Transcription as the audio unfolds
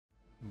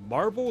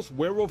Marvel's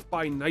Werewolf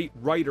by Night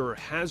writer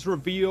has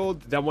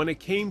revealed that when it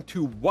came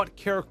to what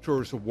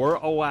characters were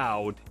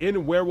allowed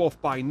in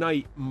Werewolf by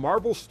Night,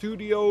 Marvel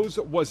Studios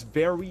was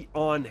very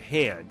on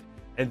hand,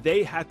 and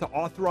they had to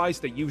authorize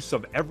the use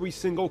of every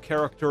single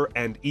character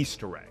and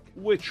Easter egg,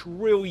 which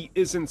really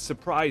isn't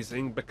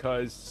surprising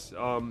because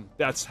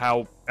that's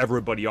how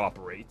everybody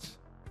operates.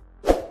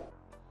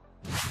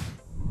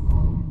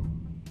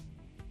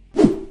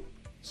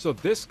 So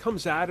this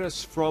comes at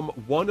us from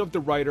one of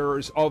the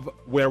writers of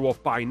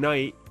Werewolf by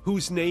Night,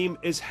 whose name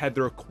is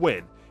Heather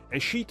Quinn,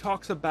 and she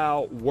talks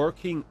about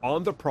working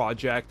on the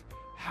project,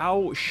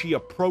 how she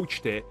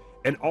approached it,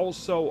 and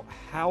also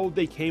how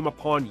they came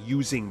upon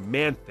using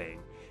Man-Thing.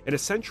 And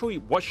essentially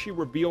what she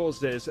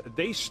reveals is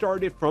they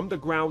started from the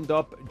ground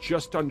up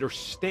just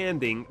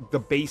understanding the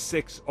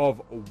basics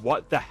of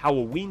what the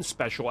Halloween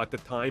special at the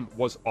time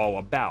was all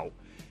about.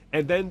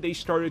 And then they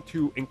started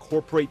to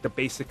incorporate the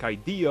basic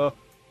idea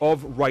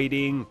of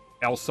writing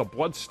Elsa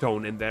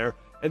Bloodstone in there,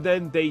 and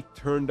then they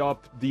turned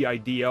up the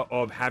idea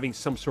of having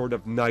some sort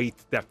of night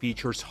that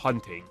features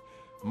hunting.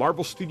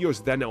 Marvel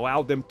Studios then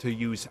allowed them to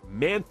use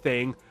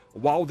Man-Thing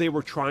while they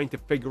were trying to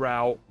figure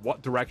out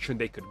what direction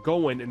they could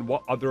go in and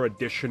what other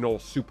additional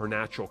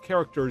supernatural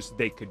characters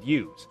they could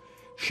use.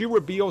 She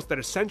reveals that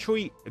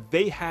essentially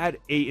they had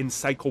an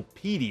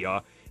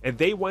encyclopedia, and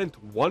they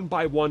went one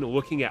by one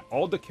looking at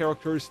all the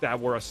characters that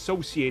were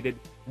associated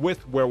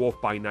with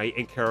Werewolf by Night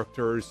and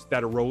characters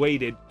that are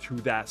related to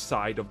that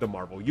side of the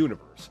Marvel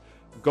Universe.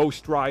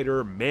 Ghost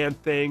Rider,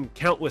 Man-Thing,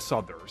 countless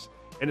others.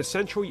 And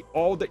essentially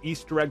all the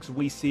Easter eggs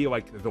we see,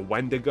 like the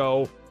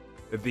Wendigo,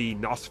 the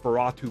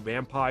Nosferatu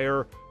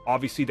vampire,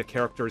 obviously the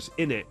characters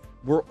in it,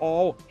 were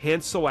all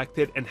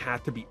hand-selected and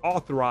had to be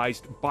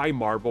authorized by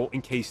Marvel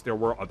in case there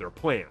were other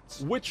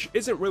plans. Which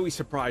isn't really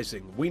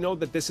surprising. We know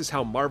that this is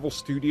how Marvel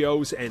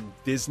Studios and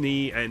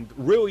Disney and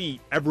really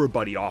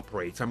everybody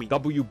operates. I mean,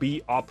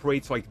 WB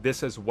operates like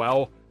this as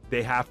well.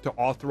 They have to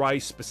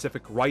authorize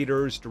specific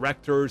writers,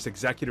 directors,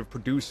 executive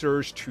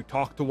producers to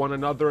talk to one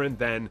another and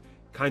then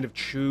kind of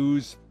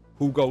choose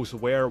who goes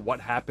where,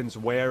 what happens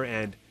where,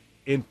 and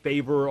in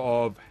favor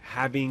of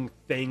having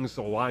things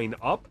line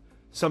up,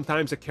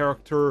 sometimes a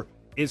character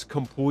is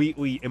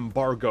completely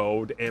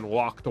embargoed and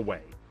locked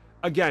away.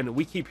 Again,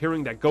 we keep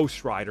hearing that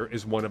Ghost Rider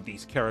is one of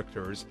these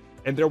characters,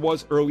 and there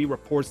was early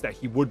reports that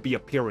he would be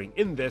appearing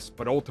in this,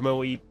 but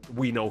ultimately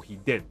we know he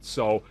didn't.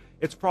 So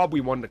it's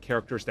probably one of the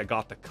characters that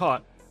got the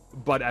cut,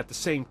 but at the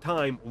same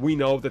time, we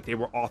know that they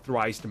were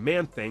authorized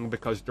Man-Thing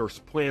because there's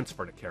plans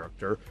for the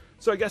character.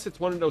 So I guess it's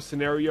one of those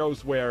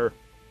scenarios where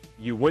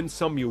you win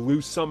some, you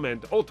lose some,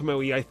 and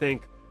ultimately I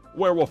think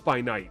Werewolf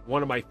by Night,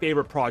 one of my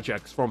favorite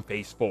projects from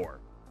Phase 4,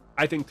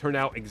 I think turned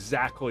out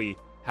exactly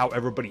how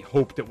everybody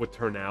hoped it would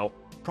turn out.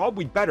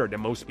 Probably better than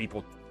most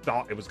people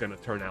thought it was going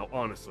to turn out,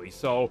 honestly.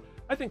 So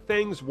I think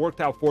things worked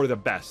out for the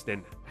best,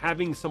 and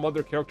having some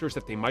other characters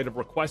that they might have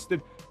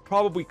requested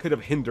probably could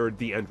have hindered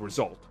the end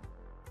result.